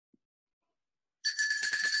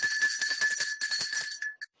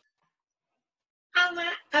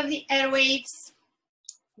of the airwaves,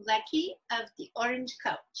 lucky of the orange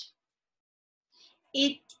couch.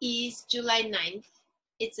 It is July 9th.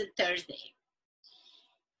 It's a Thursday.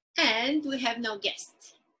 And we have no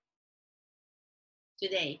guest.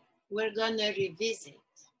 Today, we're gonna revisit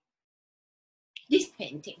this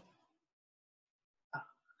painting. Oh,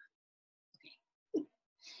 okay.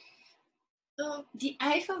 So the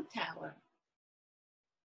Eiffel Tower.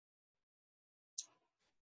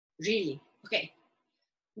 Really? Okay.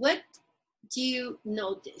 What do you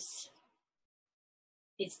notice?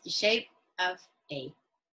 It's the shape of A.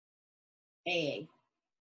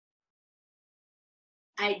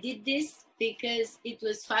 I did this because it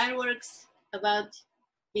was fireworks about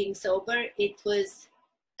being sober. It was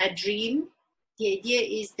a dream. The idea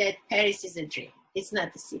is that Paris is a dream. It's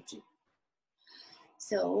not a city.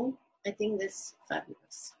 So I think that's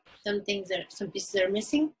fabulous. Some pieces are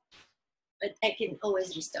missing, but I can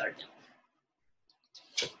always restore them.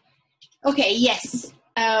 Okay, yes.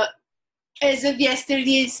 As of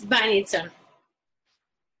yesterday's Banitsa,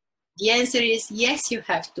 the answer is yes, you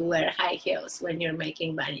have to wear high heels when you're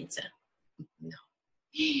making Banitsa. No,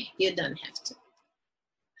 you don't have to.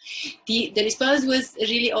 The response was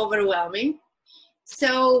really overwhelming.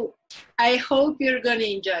 So I hope you're going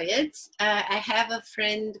to enjoy it. I have a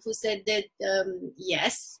friend who said that,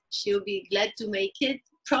 yes, she'll be glad to make it,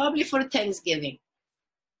 probably for Thanksgiving.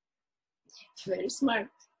 Very smart,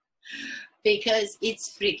 because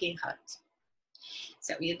it's freaking hot.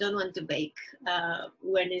 So you don't want to bake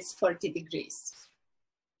when it's 40 degrees.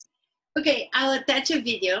 Okay, I'll attach a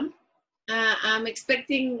video. I'm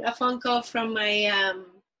expecting a phone call from my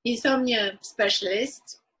insomnia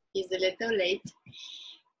specialist. He's a little late.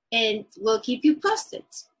 And we'll keep you posted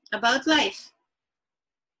about life.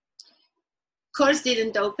 Course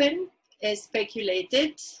didn't open as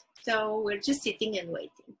speculated. So we're just sitting and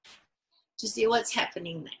waiting to see what's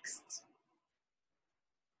happening next.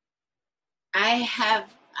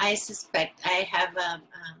 I suspect, I have a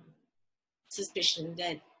suspicion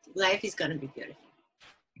that life is going to be beautiful,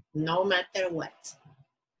 no matter what.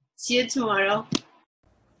 See you tomorrow.